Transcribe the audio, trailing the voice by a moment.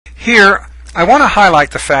Here, I want to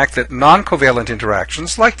highlight the fact that non-covalent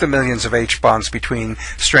interactions, like the millions of H bonds between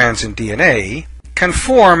strands in DNA, can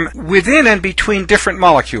form within and between different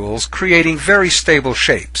molecules, creating very stable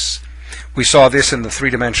shapes. We saw this in the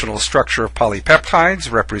three-dimensional structure of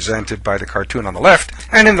polypeptides, represented by the cartoon on the left,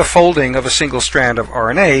 and in the folding of a single strand of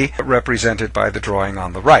RNA, represented by the drawing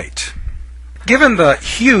on the right. Given the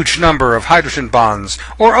huge number of hydrogen bonds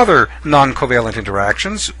or other non-covalent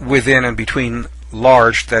interactions within and between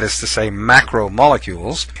large, that is to say,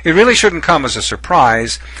 macromolecules, it really shouldn't come as a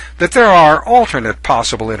surprise that there are alternate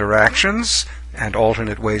possible interactions and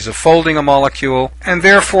alternate ways of folding a molecule, and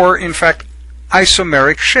therefore, in fact,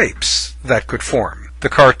 isomeric shapes that could form. The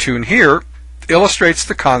cartoon here illustrates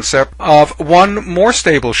the concept of one more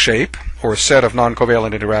stable shape, or set of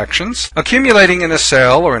non-covalent interactions, accumulating in a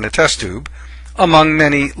cell or in a test tube, among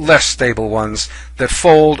many less stable ones that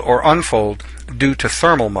fold or unfold due to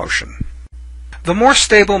thermal motion. The more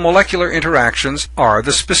stable molecular interactions are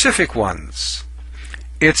the specific ones.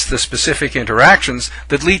 It's the specific interactions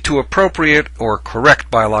that lead to appropriate or correct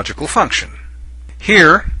biological function.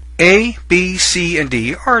 Here, A, B, C, and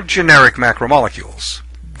D are generic macromolecules.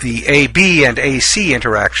 The AB and AC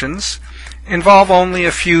interactions involve only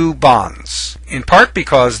a few bonds, in part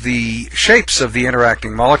because the shapes of the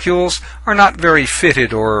interacting molecules are not very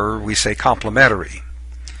fitted, or we say complementary.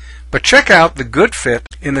 But check out the good fit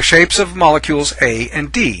in the shapes of molecules A and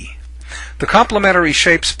D. The complementary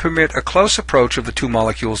shapes permit a close approach of the two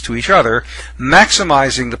molecules to each other,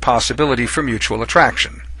 maximizing the possibility for mutual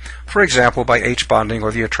attraction, for example by H bonding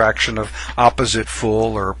or the attraction of opposite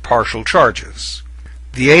full or partial charges.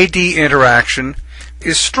 The AD interaction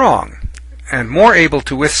is strong and more able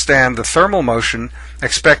to withstand the thermal motion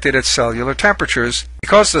expected at cellular temperatures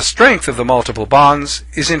because the strength of the multiple bonds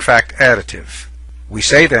is in fact additive. We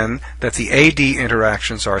say then that the AD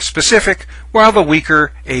interactions are specific, while the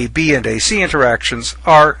weaker AB and AC interactions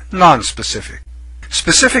are nonspecific.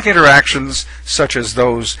 Specific interactions, such as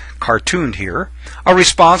those cartooned here, are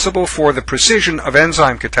responsible for the precision of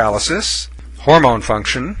enzyme catalysis, hormone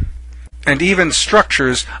function, and even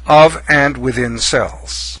structures of and within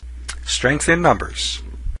cells. Strength in numbers.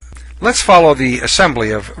 Let's follow the assembly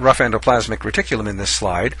of rough endoplasmic reticulum in this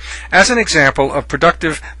slide as an example of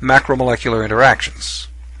productive macromolecular interactions.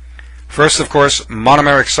 First, of course,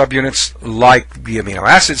 monomeric subunits like the amino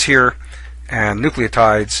acids here and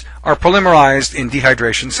nucleotides are polymerized in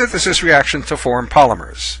dehydration synthesis reactions to form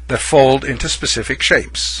polymers that fold into specific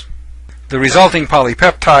shapes. The resulting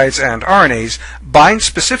polypeptides and RNAs bind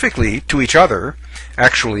specifically to each other,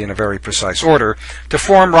 actually in a very precise order, to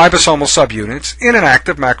form ribosomal subunits in an act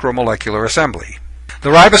of macromolecular assembly.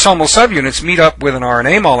 The ribosomal subunits meet up with an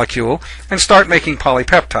RNA molecule and start making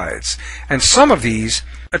polypeptides, and some of these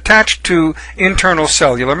attach to internal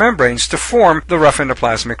cellular membranes to form the rough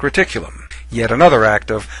endoplasmic reticulum, yet another act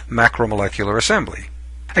of macromolecular assembly.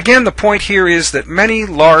 Again, the point here is that many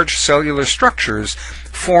large cellular structures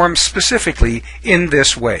form specifically in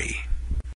this way.